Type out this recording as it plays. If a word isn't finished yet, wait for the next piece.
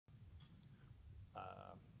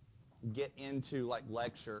get into like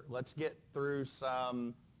lecture, let's get through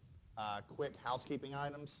some quick housekeeping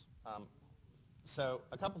items. So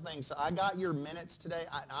a couple things. So I got your minutes today.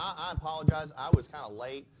 I apologize. I was kind of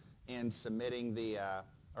late in submitting the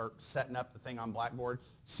or setting up the thing on Blackboard.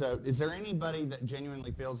 So is there anybody that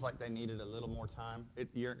genuinely feels like they needed a little more time?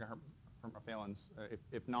 You're hurt my feelings.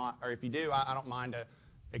 If not, or if you do, I don't mind to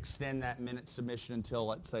extend that minute submission until,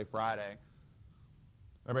 let's say, Friday.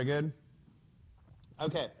 Everybody good?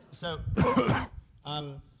 Okay, so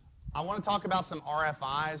I want to talk about some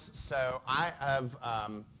RFIs. So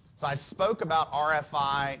I spoke about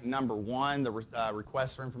RFI number 1, the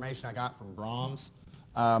request for information I got from Brahms.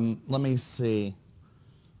 Let me see.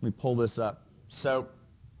 Let me pull this up. So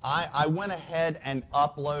I went ahead and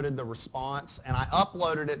uploaded the response, and I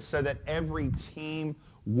uploaded it so that every team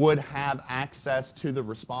would have access to the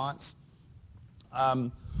response. I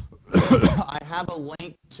have a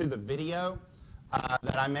link to the video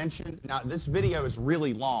that I mentioned. Now, this video is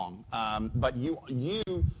really long, but you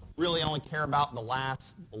really only care about the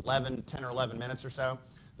last 10 or 11 minutes or so.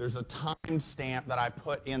 There's a time stamp that I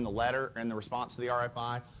put in the letter in the response to the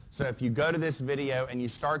RFI. So if you go to this video and you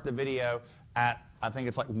start the video at, I think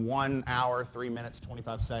it's like 1 hour, 3 minutes,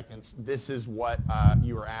 25 seconds, this is what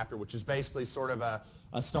you are after, which is basically sort of a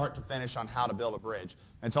start to finish on how to build a bridge.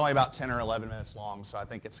 And it's only about 10 or 11 minutes long, so I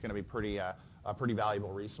think it's going to be a pretty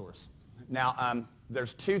valuable resource. Now,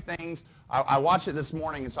 there's 2 things. I watched it this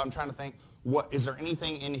morning, and so I'm trying to think, is there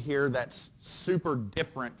anything in here that's super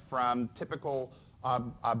different from typical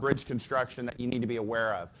bridge construction that you need to be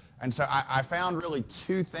aware of? And so I found really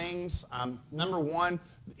 2 things. Number 1,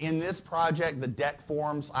 in this project, the deck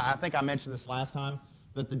forms, I think I mentioned this last time,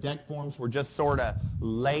 that the deck forms were just sort of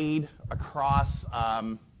laid across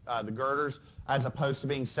the girders as opposed to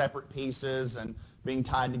being separate pieces and being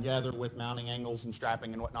tied together with mounting angles and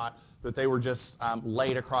strapping and whatnot, that they were just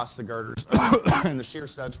laid across the girders and the shear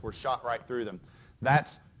studs were shot right through them.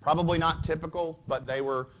 That's probably not typical, but they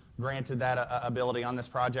were granted that ability on this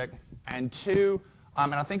project. And 2,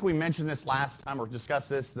 and I think we mentioned this last time or discussed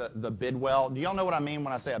this, the bid well. Do y'all know what I mean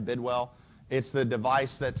when I say a bid well? It's the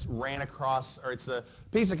device that's ran across, or it's a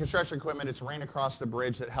piece of construction equipment that's ran across the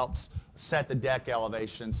bridge that helps set the deck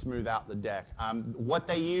elevation, smooth out the deck. What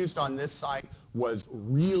they used on this site was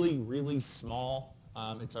really, really small.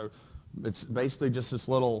 It's basically just this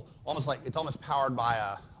little, it's almost powered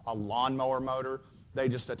by a lawnmower motor. They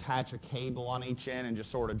just attach a cable on each end and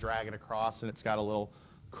just sort of drag it across, and it's got a little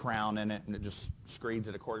crown in it, and it just screeds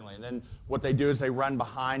it accordingly. And then what they do is they run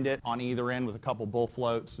behind it on either end with a couple bull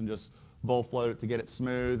floats and just bull float it to get it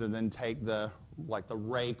smooth, and then take the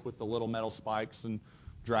rake with the little metal spikes and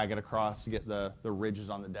drag it across to get the ridges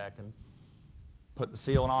on the deck, and put the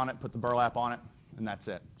sealant on it, put the burlap on it, and that's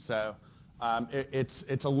it. So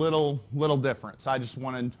it's a little different. So I just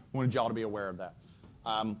wanted y'all to be aware of that.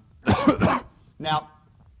 Now,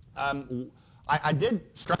 I did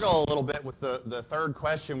struggle a little bit with the third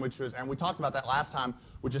question, which was, and we talked about that last time,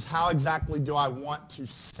 which is how exactly do I want to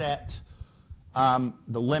set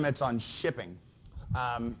the limits on shipping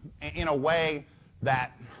in a way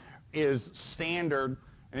that is standard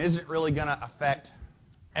and isn't really going to affect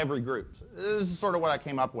every group. So this is sort of what I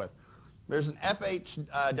came up with. There's an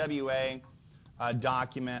FHWA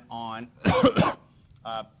document on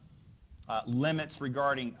limits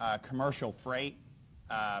regarding commercial freight.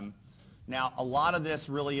 Now, a lot of this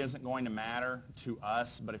really isn't going to matter to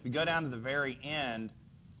us, but if you go down to the very end,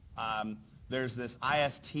 there's this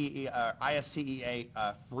ISTEA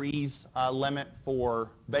freeze limit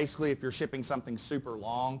for basically if you're shipping something super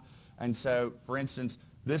long. And so, for instance,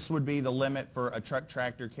 this would be the limit for a truck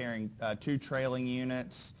tractor carrying 2 trailing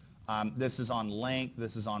units. This is on length.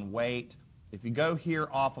 This is on weight. If you go here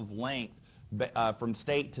off of length, from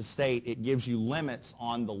state to state, it gives you limits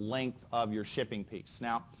on the length of your shipping piece.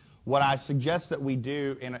 Now, what I suggest that we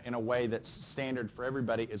do in a way that's standard for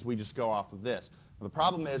everybody is we just go off of this. The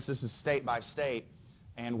problem is this is state by state,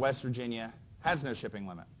 and West Virginia has no shipping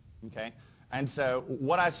limit, okay? And so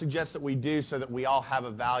what I suggest that we do so that we all have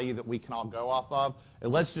a value that we can all go off of, is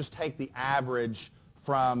let's just take the average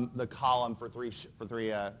from the column for three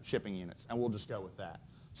shipping units, and we'll just go with that.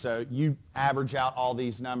 So you average out all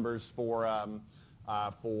these numbers for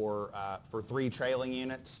 3 trailing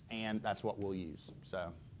units, and that's what we'll use.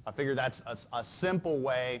 So I figure that's a simple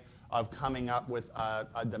way of coming up with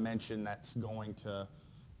a dimension that's going to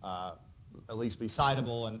at least be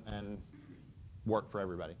citable and work for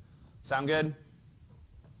everybody. Sound good?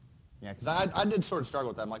 Yeah, because I did sort of struggle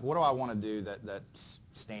with that. I'm like, what do I want to do that's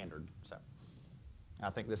standard? So I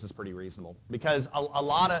think this is pretty reasonable. Because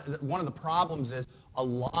one of the problems is a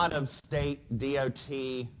lot of state DOT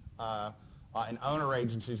and owner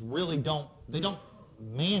agencies really don't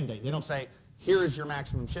mandate. They don't say, here is your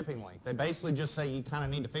maximum shipping length. They basically just say you kind of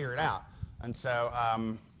need to figure it out. And so,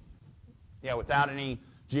 yeah, without any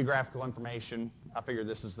geographical information, I figure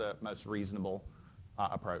this is the most reasonable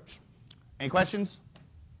approach. Any questions?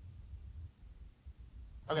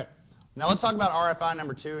 Okay. Now let's talk about RFI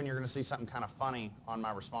number 2, and you're going to see something kind of funny on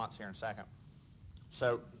my response here in a second.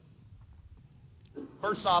 So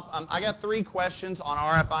first off, I got 3 questions on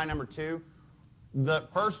RFI number 2. The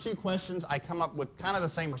first 2 questions, I come up with kind of the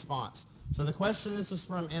same response. So the question, this is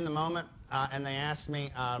from In the Moment, and they asked me,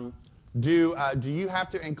 do you have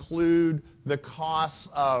to include the costs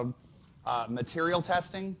of material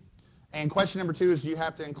testing? And question number 2 is, do you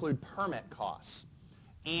have to include permit costs?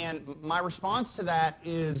 And my response to that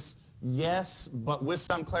is yes, but with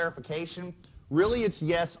some clarification. Really, it's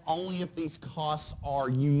yes only if these costs are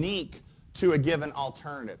unique to a given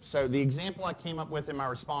alternative. So the example I came up with in my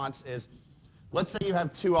response is, let's say you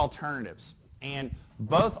have 2 alternatives, and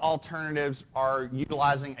both alternatives are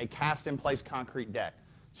utilizing a cast-in-place concrete deck.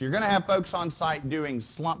 So you're going to have folks on site doing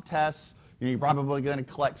slump tests. You're probably going to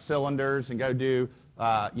collect cylinders and go do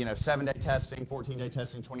 7-day testing, 14-day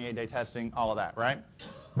testing, 28-day testing, all of that, right?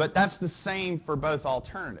 But that's the same for both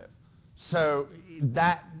alternatives. So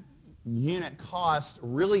that unit cost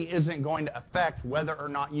really isn't going to affect whether or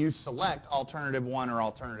not you select alternative 1 or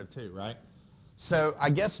alternative 2, right? So I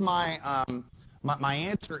guess my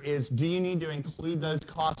answer is, do you need to include those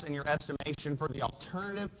costs in your estimation for the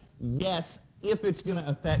alternative? Yes, if it's going to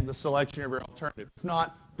affect the selection of your alternative. If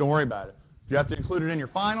not, don't worry about it. Do you have to include it in your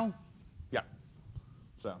final? Yeah.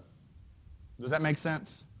 So does that make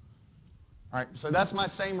sense? All right, so that's my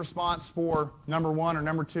same response for number 1 or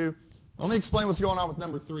number 2. Let me explain what's going on with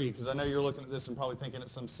number 3, because I know you're looking at this and probably thinking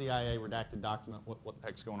it's some CIA redacted document. What the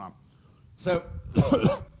heck's going on? So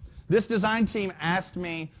this design team asked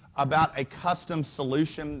me about a custom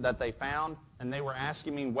solution that they found, and they were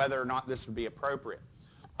asking me whether or not this would be appropriate.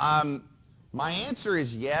 My answer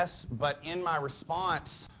is yes, but in my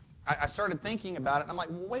response, I started thinking about it, and I'm like,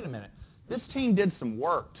 well, wait a minute. This team did some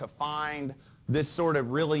work to find this sort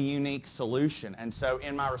of really unique solution. And so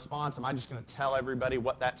in my response, am I just going to tell everybody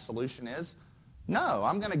what that solution is? No,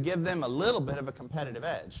 I'm going to give them a little bit of a competitive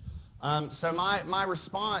edge. So my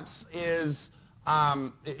response is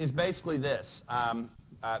basically this.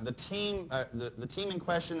 The team in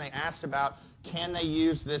question, they asked about, can they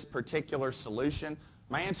use this particular solution?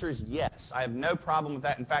 My answer is yes. I have no problem with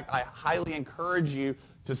that. In fact, I highly encourage you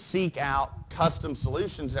to seek out custom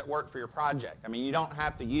solutions that work for your project. I mean, you don't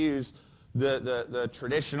have to use the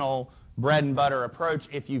traditional bread and butter approach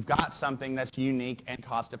if you've got something that's unique and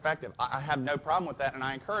cost effective. I have no problem with that, and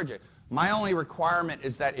I encourage it. My only requirement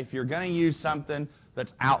is that if you're going to use something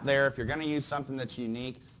that's out there, if you're going to use something that's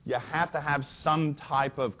unique, you have to have some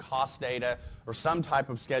type of cost data or some type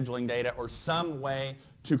of scheduling data or some way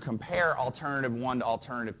to compare alternative 1 to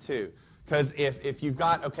alternative 2. Because if you've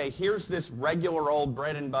got, okay, here's this regular old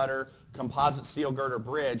bread and butter composite steel girder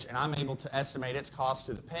bridge, and I'm able to estimate its cost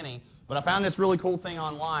to the penny, but I found this really cool thing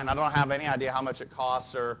online. I don't have any idea how much it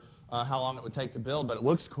costs or how long it would take to build, but it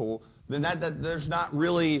looks cool. Then there's not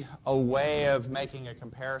really a way of making a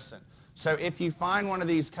comparison. So if you find one of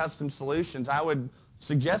these custom solutions, I would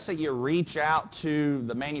suggest that you reach out to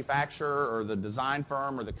the manufacturer or the design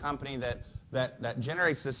firm or the company that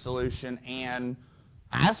generates this solution and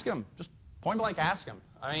ask them. Just point blank ask them.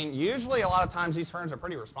 I mean, usually a lot of times these firms are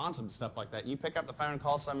pretty responsive to stuff like that. You pick up the phone and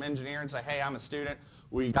call some engineer and say, hey, I'm a student.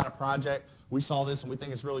 We got a project. We saw this and we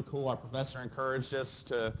think it's really cool. Our professor encouraged us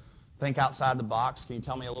to think outside the box. Can you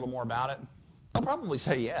tell me a little more about it? They'll probably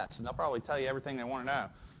say yes, and they'll probably tell you everything they want to know.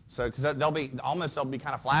 So, because they'll be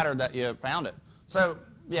kind of flattered that you found it. So,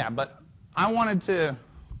 yeah, but I wanted to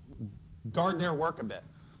guard their work a bit.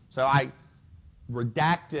 So I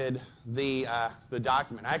redacted the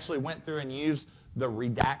document. I actually went through and used the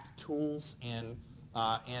redact tools in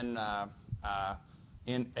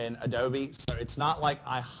Adobe. So it's not like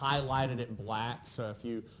I highlighted it black. So if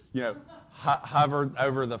you hovered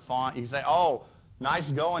over the font, you can say, oh,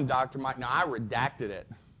 nice going, Dr. Mike. No, I redacted it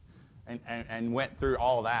and went through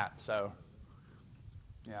all that. So,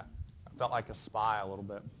 yeah, I felt like a spy a little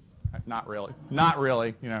bit. Not really. Not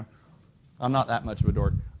really, I'm not that much of a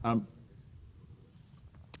dork.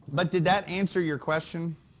 But did that answer your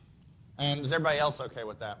question? And is everybody else okay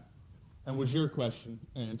with that? And was your question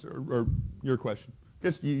answered, or your question? I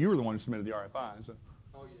guess you were the one who submitted the RFI. So.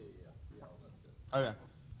 Oh, yeah, that's good.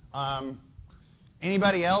 Okay.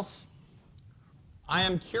 Anybody else? I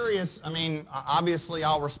am curious, I mean, obviously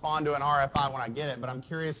I'll respond to an RFI when I get it, but I'm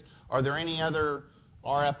curious, are there any other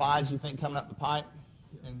RFIs you think coming up the pipe?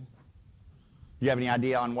 You have any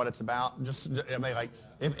idea on what it's about? Just, I mean, like,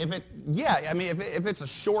 if it's a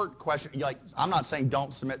short question, like, I'm not saying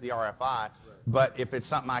don't submit the RFI, but if it's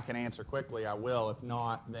something I can answer quickly, I will. If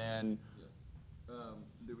not, then.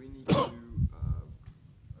 Do we need to,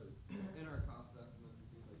 in our cost estimates and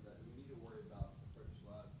things like that, do we need to worry about approach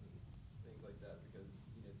labs and things like that? Because,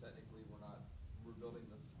 technically we're building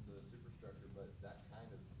the superstructure, but that kind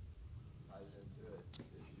of ties into it if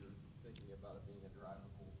you're thinking about it being a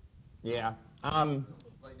drivable. Yeah.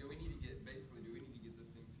 Like, do we need to get this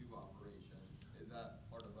thing to operation? Is that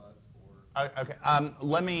part of us, or? Okay.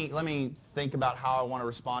 Let me think about how I want to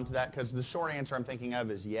respond to that, because the short answer I'm thinking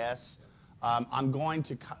of is yes. I'm going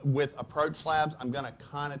to, with approach slabs, I'm going to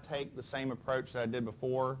kind of take the same approach that I did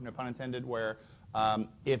before, no pun intended, where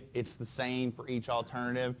if it's the same for each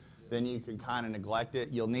alternative, then you can kind of neglect it.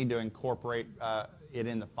 You'll need to incorporate it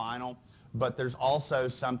in the final. But there's also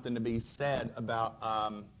something to be said about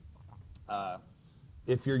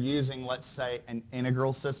if you're using, let's say, an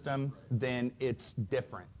integral system, then it's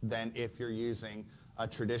different than if you're using a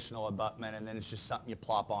traditional abutment and then it's just something you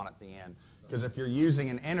plop on at the end. Because if you're using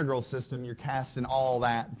an integral system, you're casting all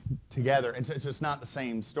that together. And so it's just not the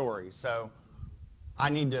same story. So I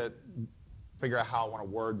need to figure out how I want to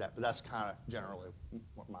word that, but that's kind of generally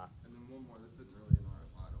what my... And then one more, this isn't really an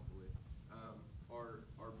RFI, I don't believe.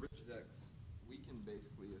 Our bridge decks, we can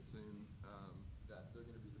basically assume that they're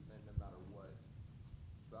going to be the same no matter what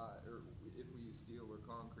side, or if we use steel or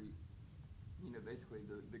concrete, basically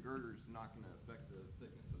the girder's not going to affect the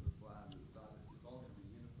thickness of the slab or the size. It's all going to be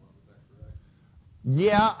uniform, is that correct?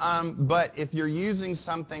 Yeah, but if you're using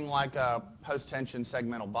something like a post-tension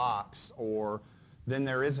segmental box, then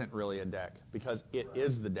there isn't really a deck, because it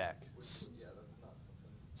is the deck. Yeah, that's not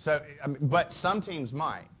something. So, but some teams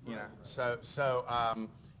might, So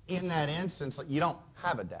in that instance, like, you don't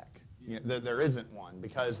have a deck. There isn't one,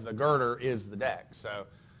 because the girder is the deck. So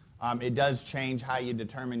it does change how you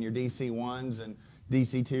determine your DC1s and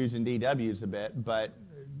DC2s and DWs a bit, but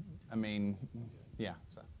I mean, yeah.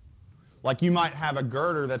 So, like, you might have a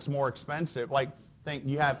girder that's more expensive. Like, think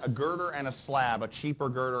you have a girder and a slab, a cheaper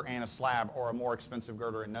girder and a slab, or a more expensive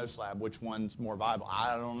girder and no slab. Which one's more viable?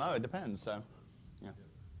 I don't know. It depends. So, yeah.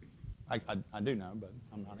 I do know, but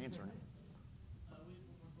I'm not answering it. We have one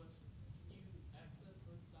more question. Can you access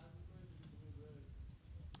both sides of the bridge, or is it new road?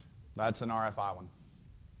 That's an RFI one.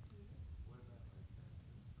 What about like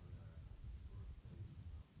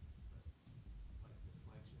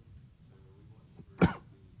deflections? So we want the bridge to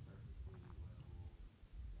be perfectly level once it's loaded.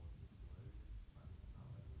 Not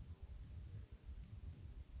level at all.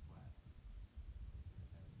 Flat. Have some arch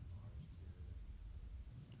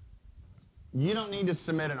to it. You don't need to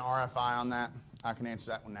submit an RFI on that. I can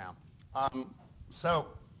answer that one now. So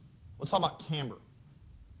let's talk about camber.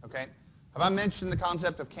 Okay. Have I mentioned the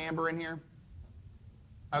concept of camber in here?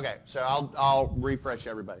 Okay, so I'll refresh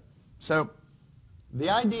everybody. So the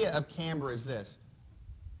idea of camber is this.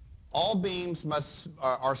 All beams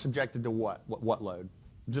are subjected to what load?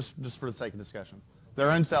 Just for the sake of discussion.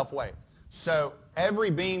 Their own self-weight. So every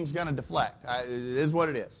beam's going to deflect. It is what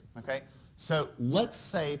it is. Okay. So let's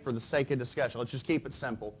say, for the sake of discussion, let's just keep it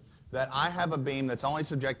simple, that I have a beam that's only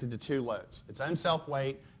subjected to two loads: its own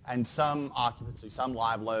self-weight and some occupancy, some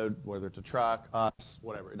live load, whether it's a truck, us,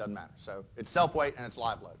 whatever, it doesn't matter. So it's self-weight and it's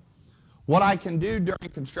live load. What I can do during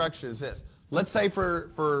construction is this. Let's say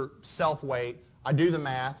for self-weight, I do the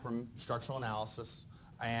math from structural analysis,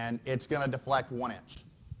 and it's going to deflect 1 inch.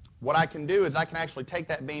 What I can do is I can actually take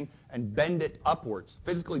that beam and bend it upwards,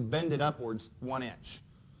 physically bend it upwards 1 inch,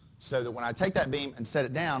 so that when I take that beam and set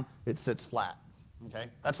it down, it sits flat. Okay?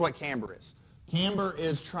 That's what camber is. Camber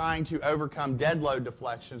is trying to overcome dead load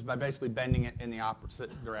deflections by basically bending it in the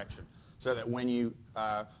opposite direction, so that when you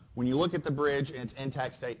look at the bridge in its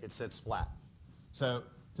intact state, it sits flat. So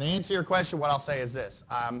to answer your question, what I'll say is this.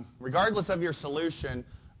 Regardless of your solution,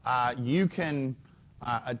 you can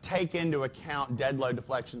take into account dead load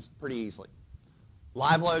deflections pretty easily.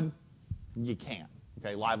 Live load, you can't.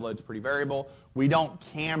 Okay, live load's pretty variable. We don't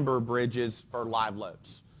camber bridges for live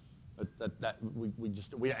loads.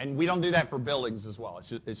 And we don't do that for buildings as well. It's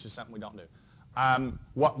just something we don't do.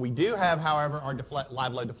 What we do have, however, are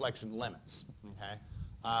live load deflection limits.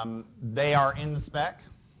 Okay, they are in the spec.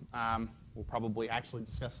 We'll probably actually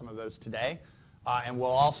discuss some of those today, and we'll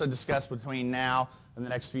also discuss between now and the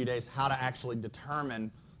next few days how to actually determine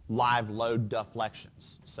live load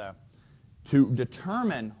deflections. So, to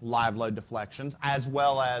determine live load deflections as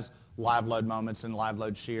well as live load moments and live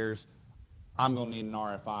load shears, I'm going to need an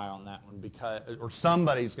RFI on that one, or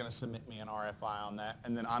somebody's going to submit me an RFI on that,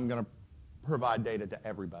 and then I'm going to provide data to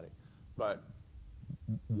everybody. But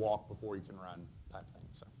walk before you can run type thing.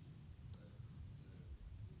 So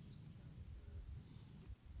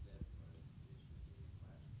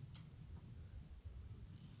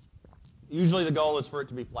Usually the goal is for it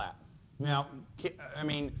to be flat. Now, I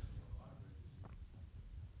mean,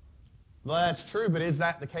 well, that's true, but is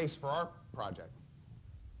that the case for our project?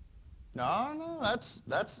 No,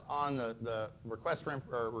 that's on the request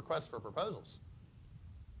for proposals.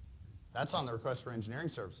 That's on the request for engineering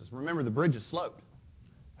services. Remember, the bridge is sloped.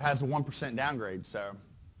 It has a 1% downgrade, so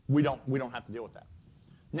we don't have to deal with that.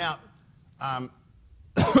 Now,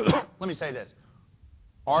 let me say this.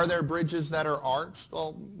 Are there bridges that are arched?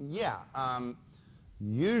 Well, yeah.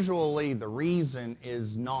 Usually the reason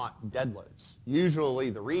is not dead loads. Usually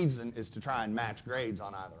the reason is to try and match grades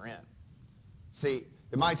on either end. See,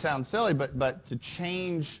 it might sound silly, but to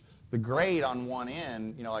change the grade on one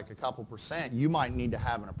end, like a couple percent, you might need to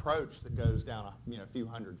have an approach that goes down a few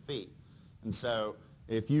hundred feet. And so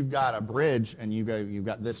if you've got a bridge and you've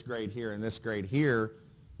got this grade here and this grade here,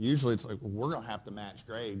 usually it's like, well, we're going to have to match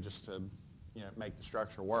grade just to make the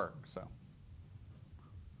structure work. So,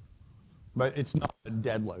 but it's not a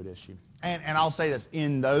dead load issue. And I'll say this,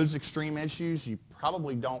 in those extreme issues, you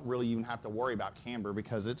probably don't really even have to worry about camber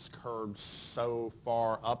because it's curved so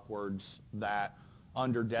far upwards that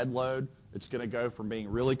under dead load, it's going to go from being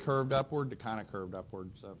really curved upward to kind of curved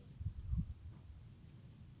upward. So,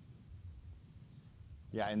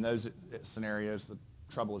 yeah, in those scenarios, the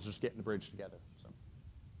trouble is just getting the bridge together. So,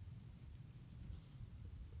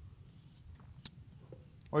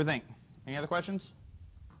 what do you think? Any other questions?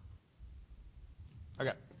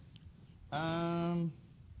 Okay.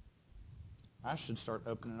 I should start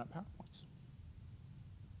opening up PowerPoints.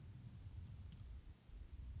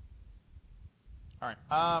 All right.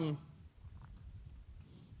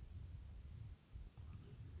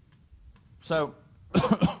 So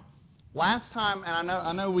last time, and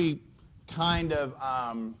I know we kind of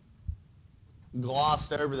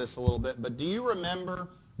glossed over this a little bit, but do you remember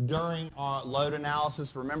during our load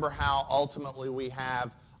analysis, remember how ultimately we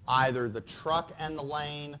have either the truck and the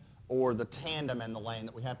lane or the tandem and the lane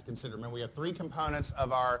that we have to consider? Remember, we have three components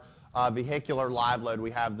of our vehicular live load.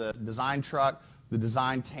 We have the design truck, the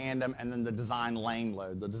design tandem, and then the design lane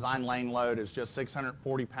load. The design lane load is just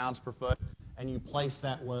 640 pounds per foot, and you place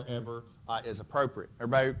that wherever is appropriate.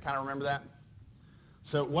 Everybody kind of remember that?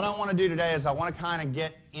 So what I want to do today is I want to kind of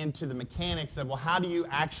get into the mechanics of, well, how do you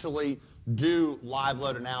actually do live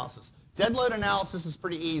load analysis? Dead load analysis is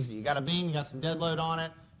pretty easy. You got a beam, you got some dead load on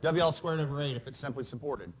it, WL squared over 8 if it's simply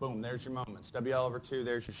supported. Boom, there's your moments. WL over 2,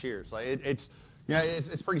 there's your shears. Like it's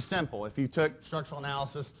pretty simple. If you took structural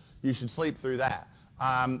analysis, you should sleep through that.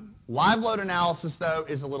 Live load analysis, though,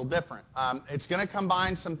 is a little different. It's going to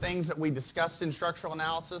combine some things that we discussed in structural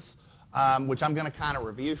analysis, which I'm going to kind of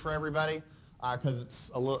review for everybody because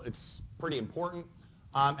it's pretty important.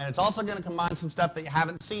 And it's also going to combine some stuff that you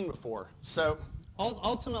haven't seen before. So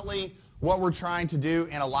ultimately, what we're trying to do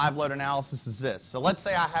in a live load analysis is this. So let's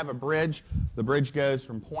say I have a bridge. The bridge goes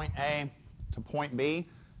from point A to point B.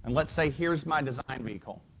 And let's say here's my design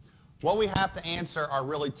vehicle. What we have to answer are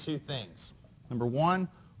really two things. Number one,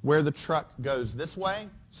 where the truck goes this way.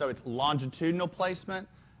 So it's longitudinal placement.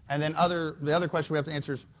 And then the other question we have to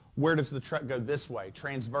answer is where does the truck go this way,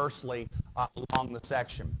 transversely along the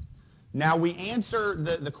section. Now, we answer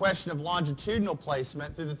the question of longitudinal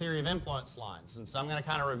placement through the theory of influence lines. And so I'm going to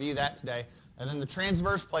kind of review that today. And then the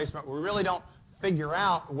transverse placement, we really don't figure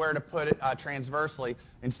out where to put it transversely.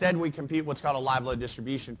 Instead, we compute what's called a live load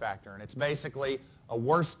distribution factor. And it's basically a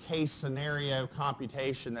worst case scenario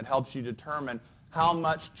computation that helps you determine how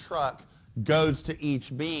much truck goes to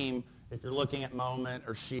each beam if you're looking at moment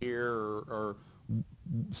or shear or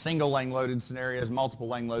single lane loaded scenarios, multiple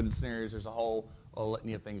lane loaded scenarios. There's a whole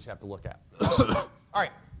litany of things you have to look at. All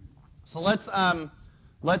right, so let's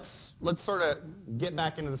sort of get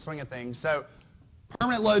back into the swing of things. So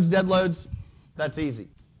permanent loads, dead loads, that's easy.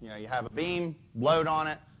 You have a beam, load on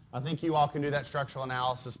it. I think you all can do that structural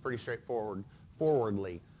analysis pretty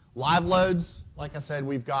straightforwardly. Live loads, like I said,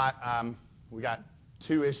 we got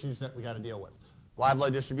two issues that we got to deal with: live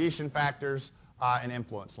load distribution factors and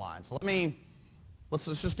influence lines. So let's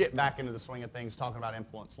just get back into the swing of things, talking about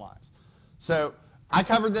influence lines. So I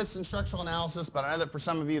covered this in structural analysis, but I know that for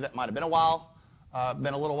some of you that might have been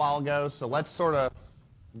a little while ago. So let's sort of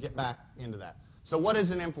get back into that. So what is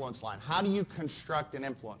an influence line? How do you construct an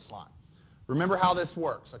influence line? Remember how this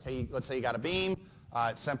works. Okay, let's say you got a beam.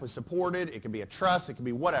 It's simply supported. It could be a truss. It could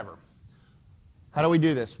be whatever. How do we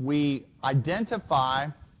do this? We identify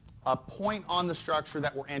a point on the structure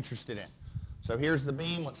that we're interested in. So here's the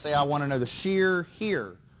beam. Let's say I want to know the shear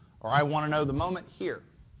here, or I want to know the moment here.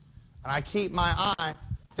 And I keep my eye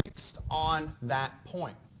fixed on that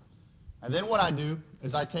point. And then what I do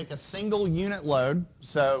is I take a single unit load.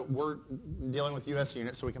 So we're dealing with US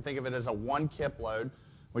units, so we can think of it as a 1 kip load.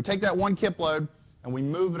 We take that 1 kip load and we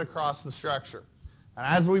move it across the structure. And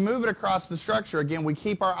as we move it across the structure, again, we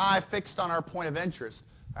keep our eye fixed on our point of interest.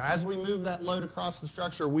 And as we move that load across the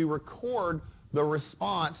structure, we record the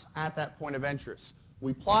response at that point of interest.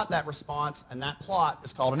 We plot that response, and that plot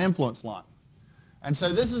is called an influence line. And so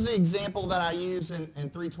this is the example that I use in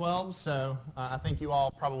 312, so I think you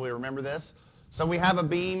all probably remember this. So we have a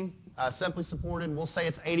beam simply supported. We'll say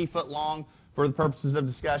it's 80 foot long for the purposes of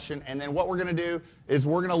discussion. And then what we're going to do is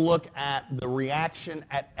we're going to look at the reaction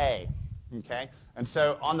at A. Okay? And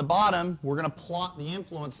so on the bottom, we're going to plot the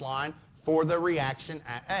influence line for the reaction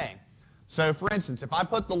at A. So for instance, if I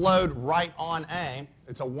put the load right on A,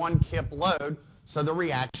 it's a 1 kip load, so the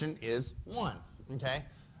reaction is 1. Okay?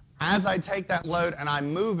 As I take that load and I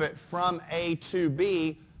move it from A to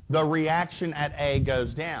B, the reaction at A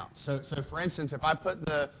goes down. So for instance, if I put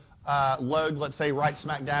the load, let's say, right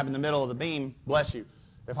smack dab in the middle of the beam, bless you.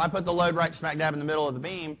 If I put the load right smack dab in the middle of the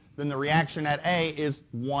beam, then the reaction at A is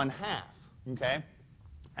 1/2. Okay?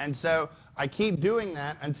 And so I keep doing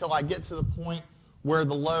that until I get to the point where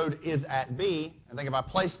the load is at B. I think if I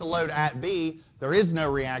place the load at B, there is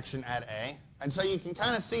no reaction at A. And so you can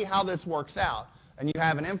kind of see how this works out. And you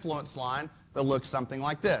have an influence line that looks something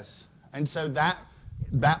like this. And so that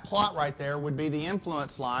plot right there would be the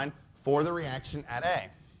influence line for the reaction at A.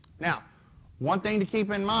 Now, one thing to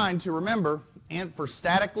keep in mind to remember, and for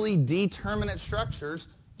statically determinate structures,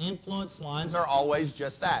 influence lines are always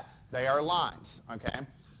just that. They are lines, okay?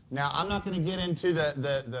 Now, I'm not going to get into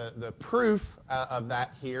the proof of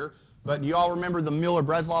that here, but you all remember the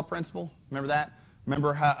Mueller-Breslau principle? Remember that?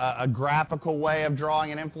 Remember how, a graphical way of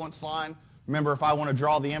drawing an influence line? Remember, if I want to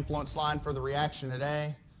draw the influence line for the reaction at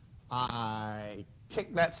A, I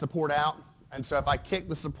kick that support out. And so if I kick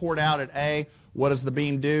the support out at A, what does the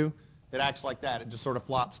beam do? It acts like that. It just sort of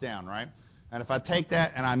flops down, right? And if I take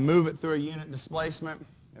that and I move it through a unit displacement,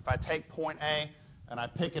 if I take point A and I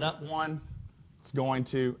pick it up 1, it's going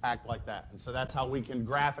to act like that. And so that's how we can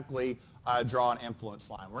graphically draw an influence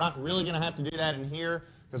line. We're not really going to have to do that in here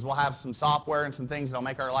because we'll have some software and some things that will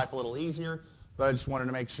make our life a little easier. But I just wanted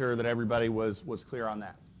to make sure that everybody was clear on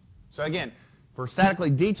that. So again, for statically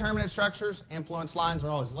determinate structures, influence lines are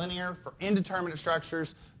always linear. For indeterminate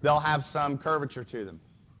structures, they'll have some curvature to them.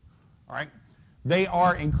 All right? They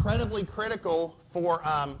are incredibly critical for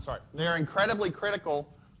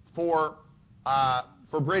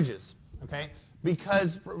bridges, okay?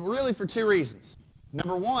 Because really for 2 reasons.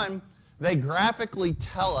 Number 1, they graphically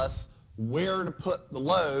tell us where to put the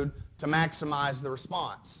load to maximize the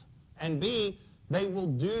response. And B, they will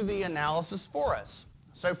do the analysis for us.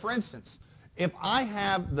 So for instance, if I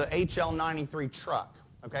have the HL93 truck,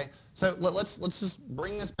 okay, so let's just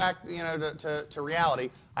bring this back, you know, to reality.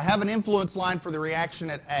 I have an influence line for the reaction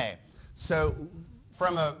at A. So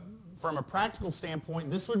from a practical standpoint,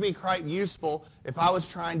 this would be quite useful if I was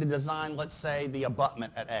trying to design, let's say, the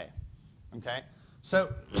abutment at A. Okay?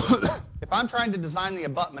 So if I'm trying to design the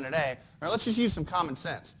abutment at A, or let's just use some common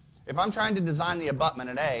sense. If I'm trying to design the abutment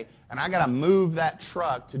at A, and I got to move that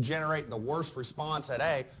truck to generate the worst response at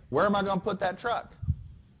A, where am I going to put that truck?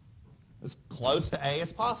 As close to A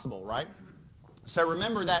as possible, right? So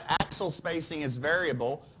remember that axle spacing is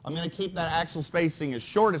variable. I'm going to keep that axle spacing as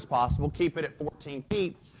short as possible, keep it at 14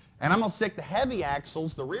 feet, and I'm going to stick the heavy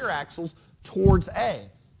axles, the rear axles, towards A.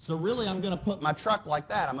 So really I'm going to put my truck like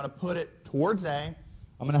that. I'm going to put it towards A.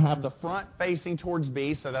 I'm going to have the front facing towards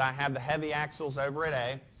B so that I have the heavy axles over at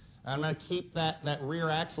A. And I'm going to keep that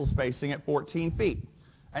rear axle spacing at 14 feet.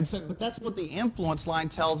 And so, but that's what the influence line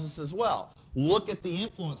tells us as well. Look at the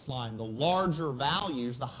influence line. The larger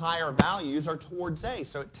values, the higher values are towards A.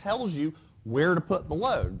 So it tells you where to put the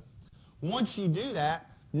load. Once you do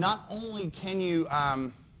that, not only can you,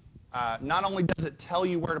 not only does it tell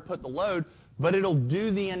you where to put the load, but it'll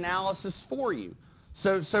do the analysis for you.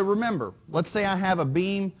 So remember, let's say I have a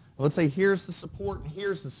beam. Let's say here's the support and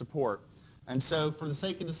here's the support. And so for the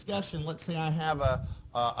sake of discussion, let's say I have a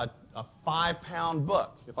 5-pound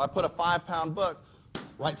book. If I put a 5-pound book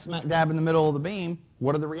right smack dab in the middle of the beam,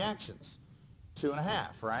 what are the reactions?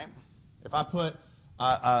 2.5, right? If I put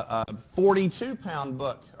a 42-pound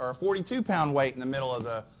book or a 42-pound weight in the middle of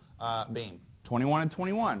the beam, 21 and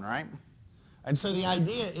 21, right? And so the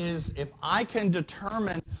idea is if I can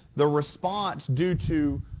determine the response due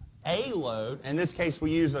to a load, in this case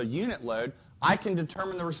we use a unit load, I can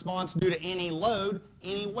determine the response due to any load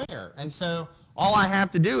anywhere. And so all I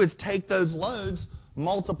have to do is take those loads,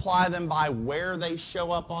 multiply them by where they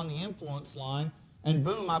show up on the influence line, and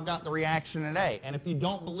boom, I've got the reaction at A. And if you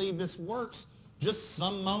don't believe this works, just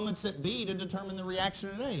some moments at B to determine the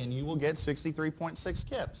reaction at A, and you will get 63.6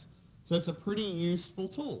 kips. So it's a pretty useful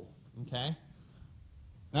tool, okay?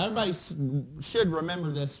 Now everybody should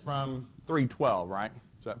remember this from 312, right?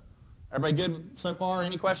 So everybody good so far?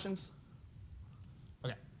 Any questions?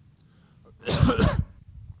 Okay.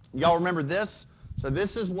 Y'all remember this? So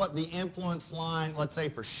this is what the influence line, let's say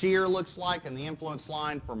for shear looks like, and the influence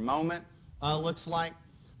line for moment looks like.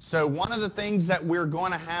 So one of the things that we're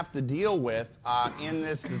going to have to deal with in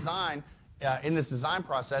this design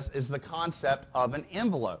process is the concept of an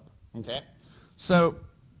envelope. Okay. So,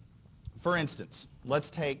 for instance, let's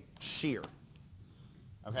take shear.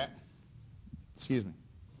 Okay. Excuse me.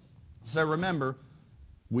 So remember,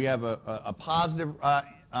 we have a positive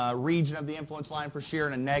region of the influence line for shear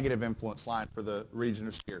and a negative influence line for the region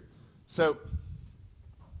of shear. So,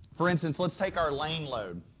 for instance, let's take our lane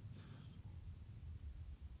load.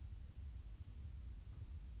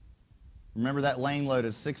 Remember that lane load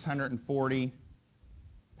is 640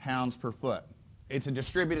 pounds per foot. It's a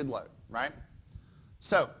distributed load, right?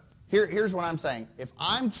 So here's what I'm saying. If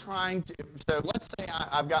I'm trying to, so let's say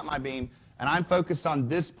I've got my beam and I'm focused on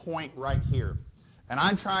this point right here. And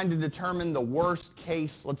I'm trying to determine the worst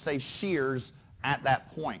case, let's say, shears at that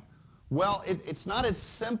point. Well, it's not as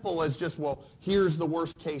simple as just, well, here's the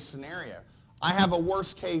worst case scenario. I have a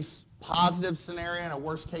worst case positive scenario and a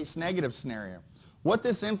worst case negative scenario. What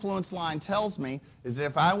this influence line tells me is that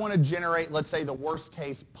if I want to generate, let's say, the worst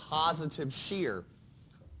case positive shear,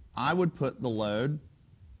 I would put the load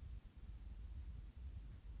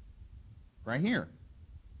right here.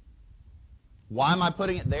 Why am I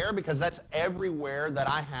putting it there? Because that's everywhere that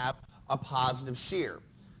I have a positive shear.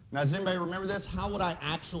 Now, does anybody remember this? How would I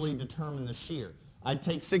actually determine the shear? I'd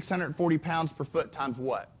take 640 pounds per foot times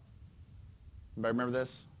what? Anybody remember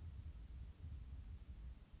this?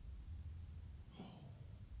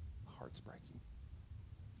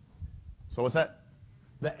 So what's that?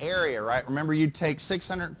 The area, right? Remember, you'd take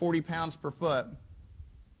 640 pounds per foot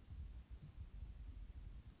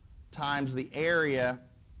times the area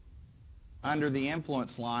under the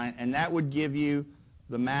influence line, and that would give you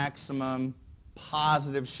the maximum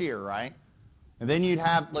positive shear, right? And then you'd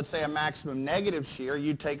have, let's say, a maximum negative shear.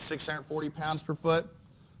 You'd take 640 pounds per foot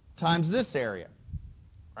times this area,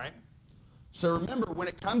 right? So remember, when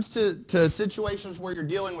it comes to situations where you're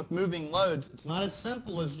dealing with moving loads, it's not as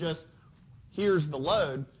simple as just here's the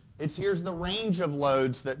load. It's here's the range of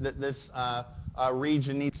loads that this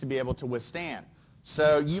region needs to be able to withstand.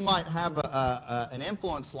 So you might have an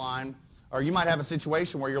influence line, or you might have a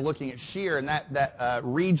situation where you're looking at shear, and that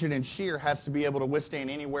region in shear has to be able to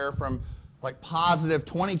withstand anywhere from like positive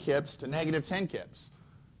 20 kips to negative 10 kips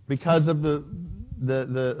because of the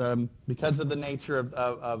nature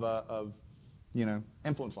of you know,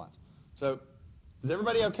 influence lines. So is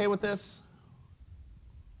everybody okay with this?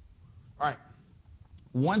 All right.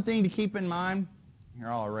 One thing to keep in mind, here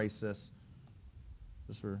I'll erase this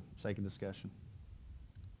just for sake of discussion.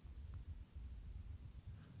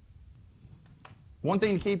 One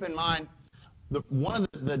thing to keep in mind, one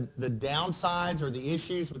of the downsides or the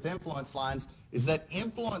issues with influence lines is that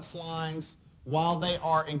influence lines, while they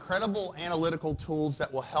are incredible analytical tools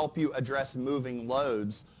that will help you address moving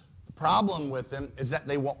loads, the problem with them is that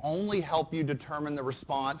they will only help you determine the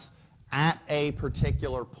response at a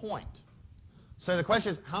particular point. So the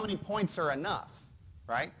question is, how many points are enough,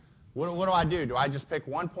 right? What do I do? Do I just pick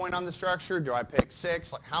one point on the structure? Do I pick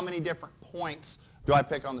 6? Like, how many different points do I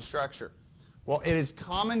pick on the structure? Well, it is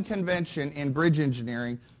common convention in bridge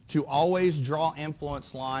engineering to always draw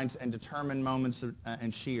influence lines and determine moments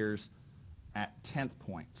and shears at 10th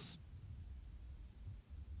points.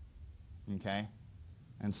 Okay?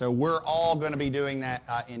 And so we're all going to be doing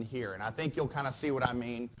that in here. And I think you'll kind of see what I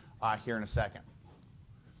mean here in a second.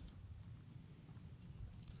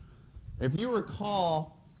 If you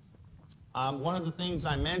recall, one of the things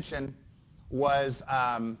I mentioned was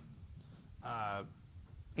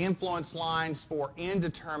influence lines for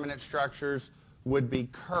indeterminate structures would be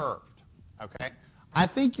curved, okay? I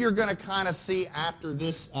think you're going to kind of see after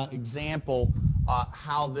this example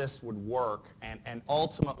how this would work and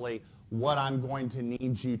ultimately what I'm going to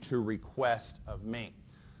need you to request of me.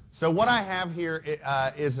 So what I have here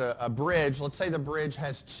is a bridge. Let's say the bridge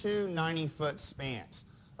has two 90-foot spans.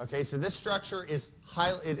 Okay, so this structure is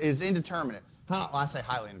indeterminate. Well, I say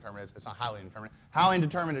highly indeterminate. It's not highly indeterminate. How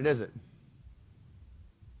indeterminate is it?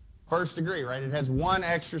 First degree, right? It has one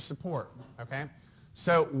extra support, okay?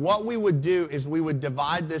 So what we would do is we would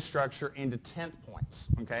divide this structure into 10th points,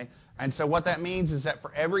 okay? And so what that means is that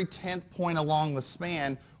for every 10th point along the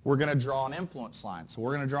span, we're going to draw an influence line. So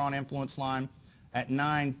we're going to draw an influence line at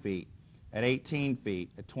 9 feet, at 18 feet,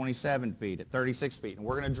 at 27 feet, at 36 feet. And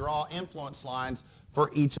we're going to draw influence lines for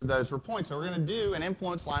each of those points. So we're going to do an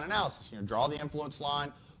influence line analysis. You know, draw the influence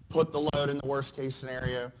line, put the load in the worst case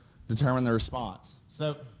scenario, determine the response.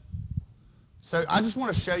 So I just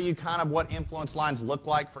want to show you kind of what influence lines look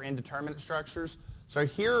like for indeterminate structures. So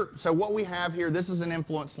what we have here, this is an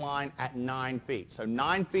influence line at 9 feet. So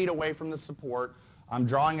 9 feet away from the support, I'm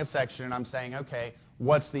drawing a section and I'm saying, okay,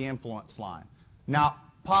 what's the influence line? Now,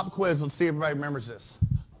 pop quiz, let's see if everybody remembers this.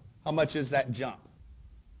 How much is that jump?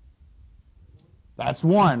 That's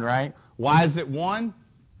 1, right? Why is it 1?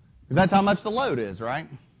 Because that's how much the load is, right?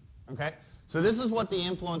 Okay, so this is what the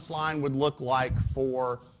influence line would look like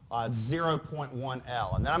for 0.1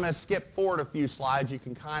 L. And then I'm going to skip forward a few slides. You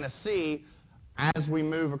can kind of see as we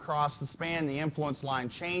move across the span, the influence line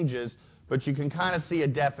changes, but you can kind of see a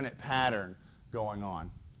definite pattern going on.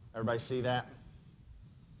 Everybody see that?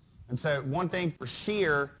 And so one thing for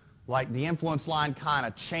shear, like the influence line kind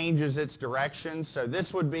of changes its direction. So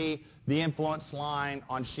this would be the influence line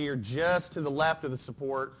on shear just to the left of the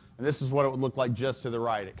support, and this is what it would look like just to the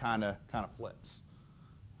right. It kind of flips.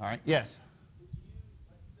 All right, yes? Would you,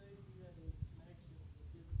 like, say you had a connection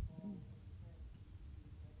with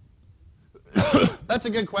different poles, That's a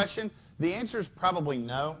good question. The answer is probably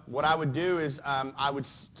no. What I would do is I would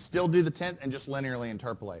still do the 10th and just linearly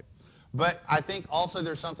interpolate. But I think also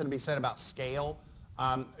there's something to be said about scale.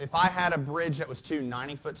 If I had a bridge that was 2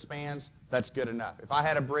 90-foot spans, that's good enough. If I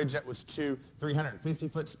had a bridge that was 2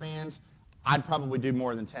 350-foot spans, I'd probably do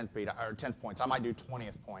more than 10th points. I might do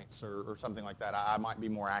 20th points or something like that. I might be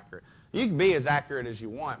more accurate. You can be as accurate as you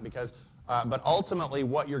want because, but ultimately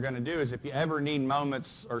what you're going to do is if you ever need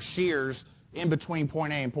moments or shears in between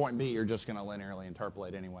point A and point B, you're just going to linearly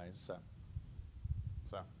interpolate anyways. So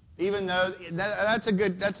even though that's a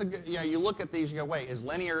good, you know, you look at these, you go, wait, is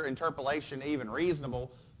linear interpolation even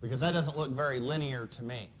reasonable? Because that doesn't look very linear to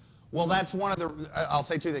me. Well, that's one of the, I'll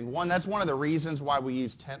say 2 things. One, that's one of the reasons why we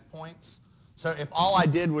use 10th points. So if all I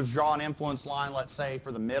did was draw an influence line, let's say,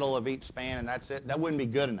 for the middle of each span and that's it, that wouldn't be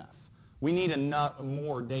good enough. We need enough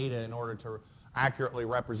more data in order to accurately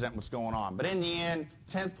represent what's going on. But in the end,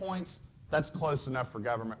 10th points, that's close enough for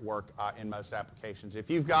government work in most applications.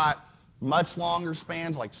 If you've got much longer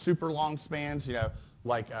spans, like super long spans, you know,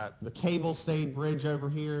 like the cable-stayed bridge over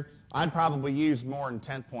here, I'd probably use more than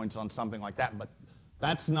 10th points on something like that, but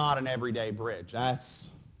that's not an everyday bridge.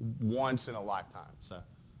 That's once in a lifetime. So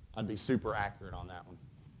I'd be super accurate on that one.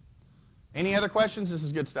 Any other questions? This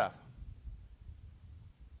is good stuff.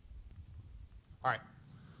 All right.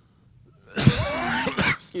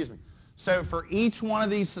 Excuse me. So for each one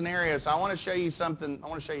of these scenarios, I want to show you something. I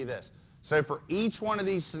want to show you this. So for each one of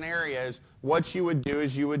these scenarios, what you would do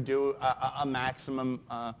is you would do a maximum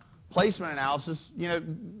placement analysis, you know,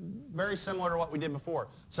 very similar to what we did before.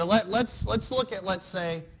 So let's look at, let's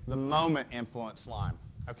say, the moment influence line,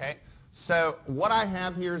 okay? So what I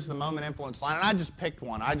have here is the moment influence line, and I just picked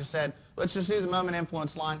one. I just said, let's just do the moment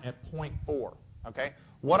influence line at 0.4, okay?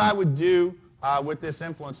 What I would do with this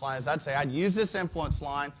influence line is I'd say I'd use this influence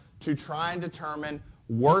line to try and determine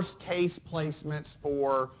worst case placements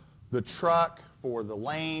for the truck, for the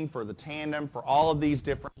lane, for the tandem, for all of these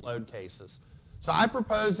different load cases. So I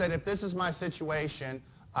propose that if this is my situation,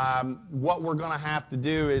 what we're going to have to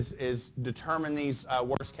do is determine these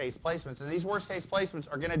worst case placements. And these worst case placements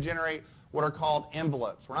are going to generate what are called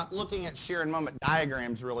envelopes. We're not looking at shear and moment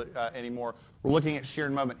diagrams really anymore. We're looking at shear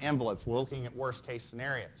and moment envelopes. We're looking at worst case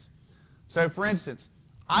scenarios. So for instance,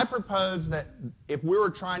 I propose that if we were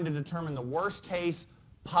trying to determine the worst case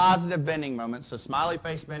positive bending moment, so smiley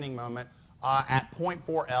face bending moment, at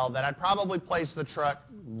 0.4 L, that I'd probably place the truck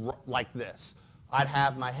like this. I'd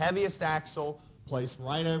have my heaviest axle placed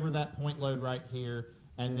right over that point load right here,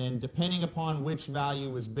 and then depending upon which value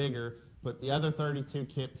was bigger, put the other 32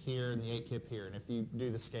 kip here and the 8 kip here. And if you do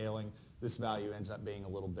the scaling, this value ends up being a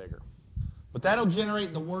little bigger. But that'll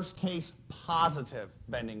generate the worst case positive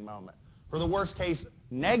bending moment. For the worst case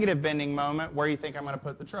negative bending moment, where do you think I'm going to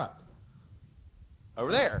put the truck?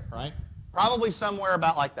 Over there, right? Probably somewhere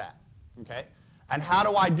about like that, okay? And how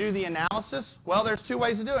do I do the analysis? Well, there's 2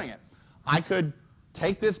 ways of doing it. I could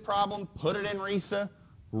take this problem, put it in RISA,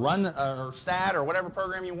 run or STAT or whatever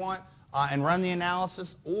program you want, and run the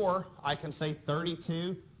analysis, or I can say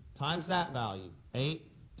 32 times that value, 8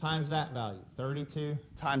 times that value, 32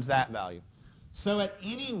 times that value. So at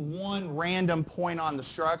any one random point on the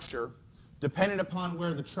structure, depending upon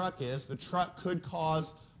where the truck is, the truck could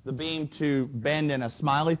cause the beam to bend in a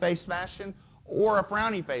smiley face fashion or a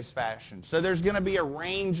frowny face fashion. So there's going to be a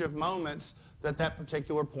range of moments that that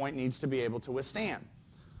particular point needs to be able to withstand.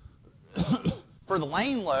 For the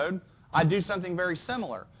lane load, I do something very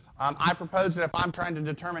similar. I propose that if I'm trying to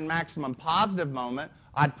determine maximum positive moment,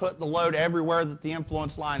 I'd put the load everywhere that the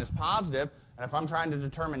influence line is positive, and if I'm trying to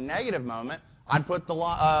determine negative moment, I'd put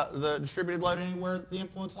the distributed load anywhere the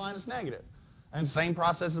influence line is negative. And same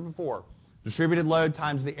process as before. Distributed load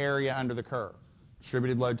times the area under the curve.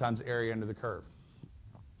 Distributed load times the area under the curve.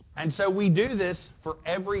 And so we do this for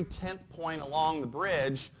every 10th point along the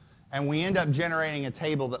bridge, and we end up generating a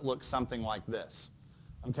table that looks something like this.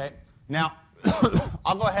 Okay? Now,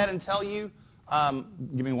 I'll go ahead and tell you,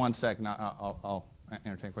 give me 1 second, I'll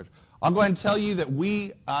entertain a question. I'll go ahead and tell you that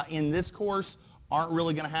we, in this course, aren't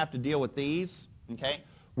really going to have to deal with these. Okay?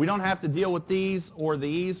 We don't have to deal with these or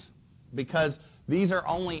these because these are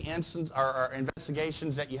only or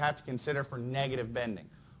investigations that you have to consider for negative bending.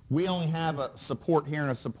 We only have a support here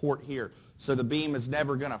and a support here. So the beam is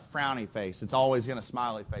never going to frowny face. It's always going to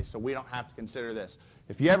smiley face. So we don't have to consider this.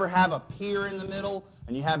 If you ever have a pier in the middle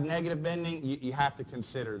and you have negative bending, you have to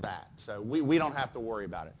consider that. So we don't have to worry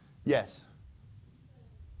about it. Yes?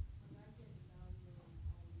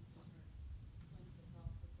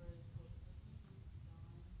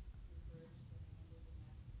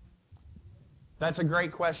 That's a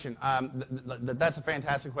great question. That's a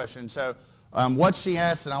fantastic question. So what she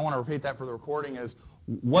asked, and I want to repeat that for the recording, is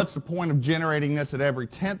what's the point of generating this at every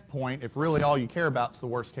 10th point if really all you care about is the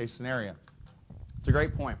worst case scenario? It's a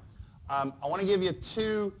great point. I want to give you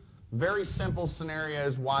 2 very simple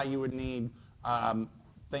scenarios why you would need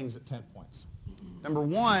things at 10th points. Number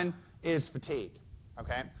 1 is fatigue.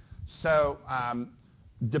 Okay? So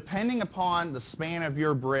depending upon the span of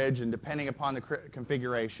your bridge and depending upon the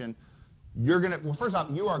configuration, well, first off,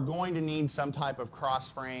 you are going to need some type of cross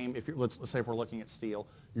frame. Let's say if we're looking at steel,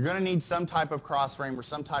 you're going to need some type of cross frame or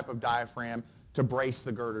some type of diaphragm to brace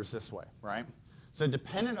the girders this way, right? So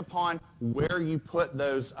dependent upon where you put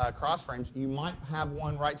those cross frames, you might have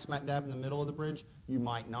one right smack dab in the middle of the bridge. You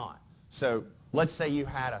might not. So let's say you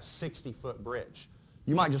had a 60-foot bridge.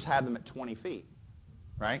 You might just have them at 20 feet,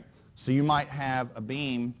 right? So you might have a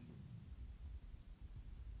beam.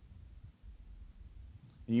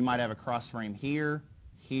 You might have a cross frame here,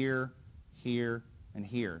 here, here, and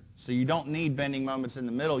here. So you don't need bending moments in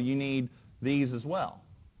the middle. You need these as well,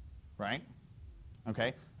 right?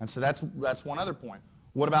 Okay, and so that's one other point.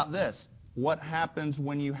 What about this? What happens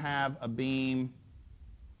when you have a beam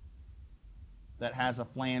that has a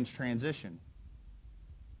flange transition?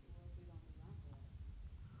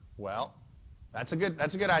 Well, that's a good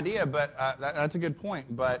idea, but that's a good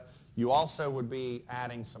point. But you also would be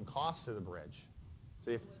adding some cost to the bridge. So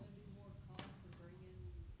if Would it be more cost to bring in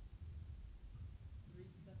 3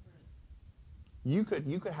 separate?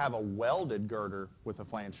 you could have a welded girder with a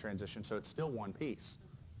flange transition, so it's still one piece.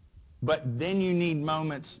 But then you need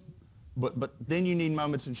moments, but then you need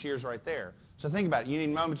moments and shears right there. So think about it. You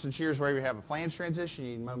need moments and shears wherever you have a flange transition.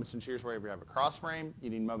 You need moments and shears wherever you have a cross frame. You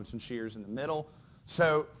need moments and shears in the middle.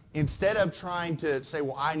 So instead of trying to say,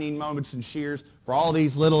 well, I need moments and shears for all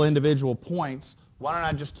these little individual points, why don't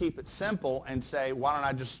I just keep it simple and say, why don't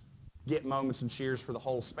I just get moments and shears for the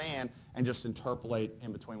whole span and just interpolate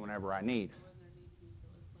in between whenever I need? Wouldn't there need to be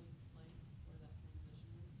filler plates placed where that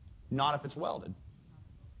transition is? Not if it's welded.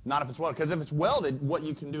 Not if it's welded. Because if it's welded, what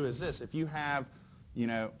you can do is this. If you have,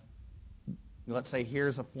 let's say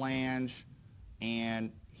here's a flange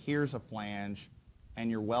and here's a flange, and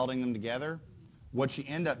you're welding them together, what you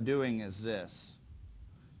end up doing is this.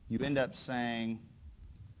 You end up saying,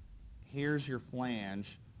 here's your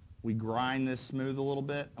flange. We grind this smooth a little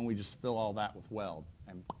bit, and we just fill all that with weld.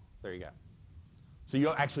 And there you go. So you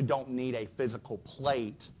actually don't need a physical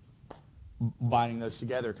plate binding those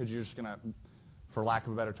together because you're just going to, for lack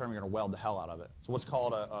of a better term, you're going to weld the hell out of it. So what's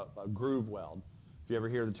called a groove weld. If you ever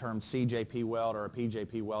hear the term CJP weld or a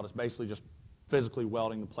PJP weld, it's basically just physically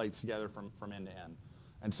welding the plates together from end to end.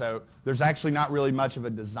 And so there's actually not really much of a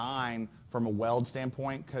design from a weld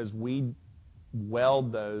standpoint because we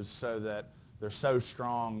weld those so that they're so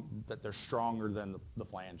strong that they're stronger than the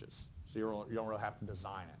flanges. So you don't really have to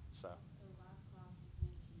design it. So last class you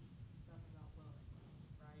mentioned stuff about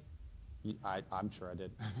welding, right? I'm sure I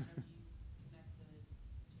did. Whenever you connected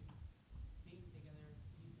 2 beams together,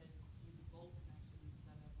 you said use a bolt connection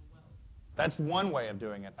instead of a weld. That's one way of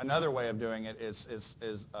doing it. Another way of doing it is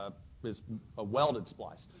a welded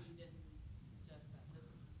splice. But you didn't suggest that. This is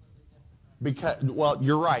completely different, right? Because, well,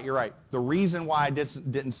 you're right. The reason why I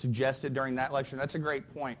didn't suggest it during that lecture, that's a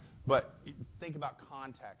great point, but think about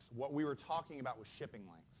context. What we were talking about was shipping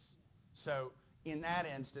lengths. So in that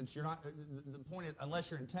instance, you're not, the point is, unless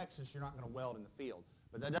you're in Texas, you're not going to weld in the field.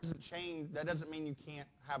 But that doesn't mean you can't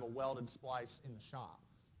have a welded splice in the shop.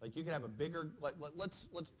 Like you could have a bigger, let's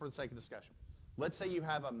for the sake of discussion, let's say you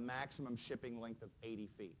have a maximum shipping length of 80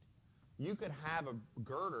 feet. You could have a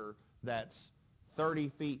girder that's 30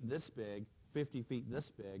 feet this big, 50 feet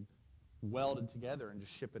this big, welded together and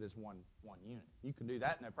just ship it as one unit. You can do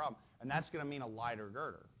that, no problem. And that's going to mean a lighter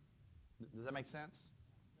girder. Does that make sense?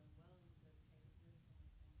 So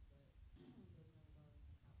welding's okay with this kind of thing, but there's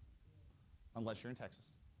no welding out in the field. Unless you're in Texas.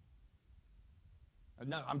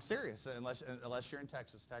 No, I'm serious. Unless you're in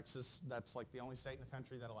Texas. Texas, that's like the only state in the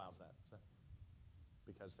country that allows that. So,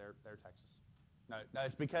 because they're Texas. No,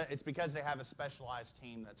 it's because they have a specialized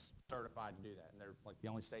team that's certified to do that, and they're like the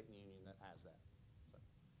only state in the union that has that.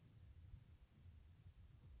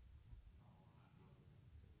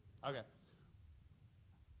 So. Okay.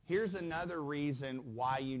 Here's another reason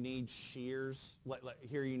why you need shears.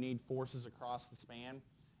 Here you need forces across the span,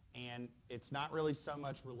 and it's not really so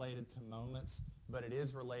much related to moments, but it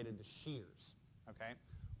is related to shears. Okay.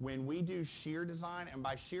 When we do shear design, and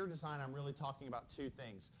by shear design, I'm really talking about two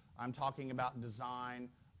things. I'm talking about design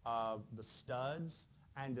of the studs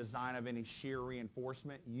and design of any shear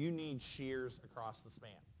reinforcement. You need shears across the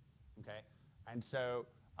span, okay? And so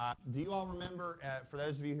do you all remember, for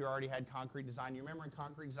those of you who already had concrete design, you remember in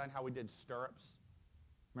concrete design how we did stirrups?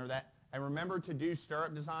 Remember that? And remember, to do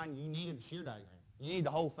stirrup design, you needed the shear diagram. You need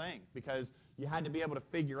the whole thing because you had to be able to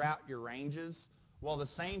figure out your ranges. Well, the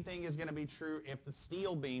same thing is going to be true if the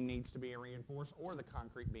steel beam needs to be reinforced or the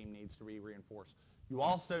concrete beam needs to be reinforced. You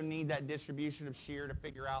also need that distribution of shear to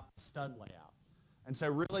figure out the stud layout. And so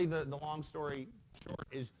really the long story short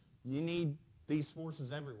is you need these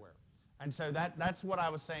forces everywhere. And so that's what I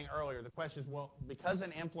was saying earlier. The question is, well, because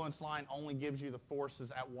an influence line only gives you the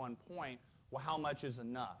forces at one point, well, how much is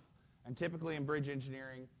enough? And typically in bridge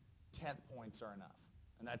engineering, 10th points are enough.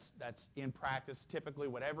 And that's in practice typically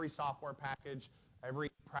what every software package, every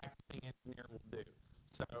practicing engineer will do.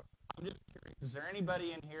 So I'm just curious, is there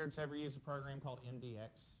anybody in here that's ever used a program called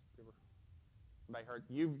MDX? Anybody heard?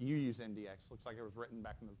 You use MDX. Looks like it was written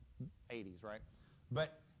back in the 80s, right?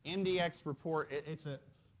 But MDX report, it's a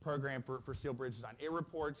program for steel bridge design. It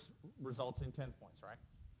reports results in 10th points, right?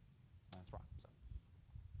 That's right. So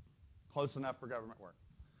close enough for government work.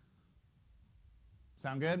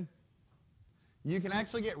 Sound good? You can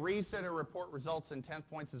actually get RISA to report results in 10th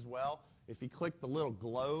points as well. If you click the little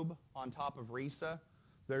globe on top of RISA,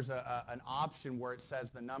 there's an option where it says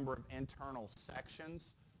the number of internal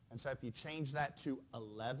sections. And so if you change that to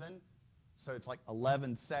 11, so it's like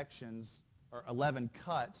 11 sections, or 11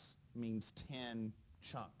 cuts means 10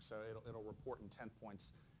 chunks. So it'll report in 10th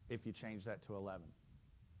points if you change that to 11.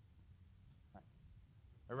 All right.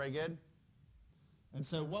 Everybody good? And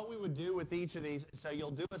so what we would do with each of these, so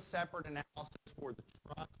you'll do a separate analysis for the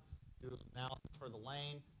truck, do an analysis for the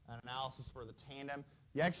lane, an analysis for the tandem.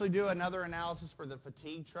 You actually do another analysis for the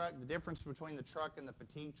fatigue truck. The difference between the truck and the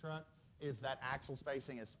fatigue truck is that axle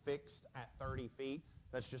spacing is fixed at 30 feet.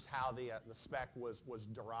 That's just how the spec was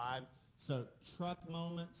derived. So truck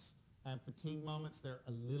moments and fatigue moments, they're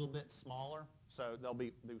a little bit smaller. So there'll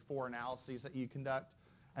be 4 analyses that you conduct.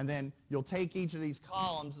 And then you'll take each of these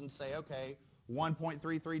columns and say, okay,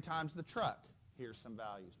 1.33 times the truck, here's some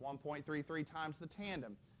values. 1.33 times the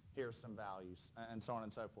tandem, here's some values, and so on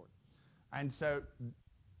and so forth. And so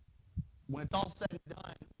when it's all said and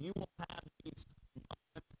done, you will have these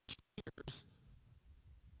shears,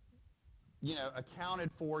 accounted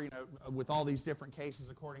for, with all these different cases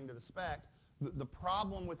according to the spec. The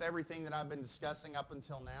problem with everything that I've been discussing up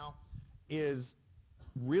until now is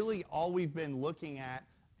really all we've been looking at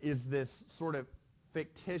is this sort of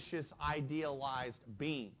fictitious, idealized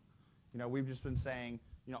beam. We've just been saying,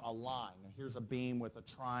 a line. Here's a beam with a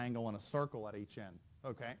triangle and a circle at each end.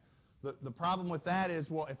 Okay. The problem with that is,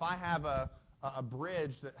 well, if I have a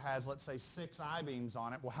bridge that has, let's say, 6 I-beams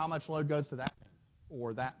on it, well, how much load goes to that beam,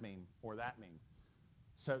 or that beam, or that beam?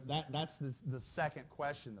 So that's the second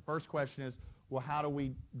question. The first question is, well, how do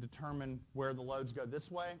we determine where the loads go this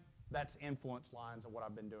way? That's influence lines of what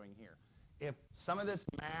I've been doing here. If some of this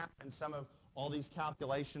math and some of all these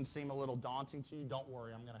calculations seem a little daunting to you, don't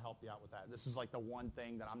worry, I'm going to help you out with that. This is like the one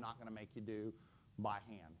thing that I'm not going to make you do by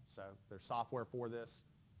hand. So there's software for this.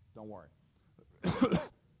 Don't worry.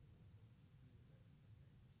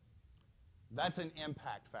 That's an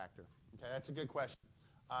impact factor. Okay, that's a good question.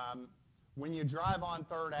 When you drive on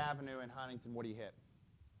 3rd Avenue in Huntington, what do you hit?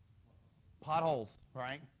 Potholes,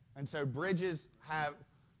 right? And so bridges have,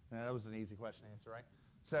 that was an easy question to answer, right?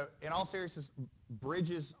 So in all seriousness,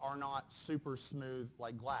 bridges are not super smooth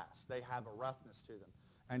like glass. They have a roughness to them.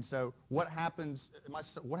 And so what happens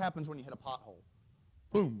when you hit a pothole?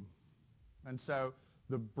 Boom. And so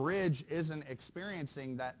the bridge isn't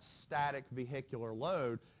experiencing that static vehicular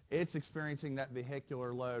load. It's experiencing that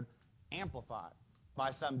vehicular load amplified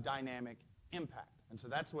by some dynamic impact. And so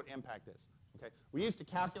that's what impact is. Okay? We used to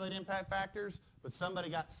calculate impact factors, but somebody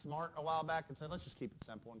got smart a while back and said, let's just keep it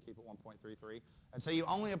simple and keep it 1.33. And so you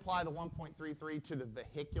only apply the 1.33 to the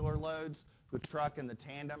vehicular loads, the truck and the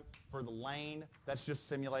tandem. For the lane, that's just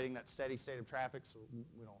simulating that steady state of traffic, so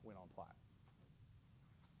we don't apply it.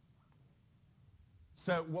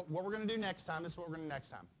 So what we're going to do next time, this is what we're going to do next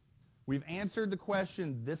time. We've answered the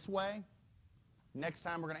question this way. Next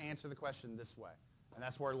time we're going to answer the question this way. And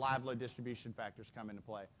that's where live load distribution factors come into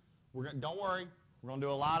play. Don't worry, we're going to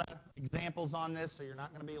do a lot of examples on this, so you're not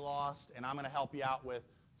going to be lost, and I'm going to help you out with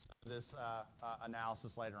some of this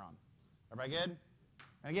analysis later on. Everybody good?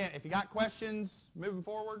 And again, if you got questions moving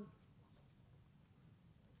forward,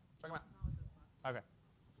 check them out. Okay.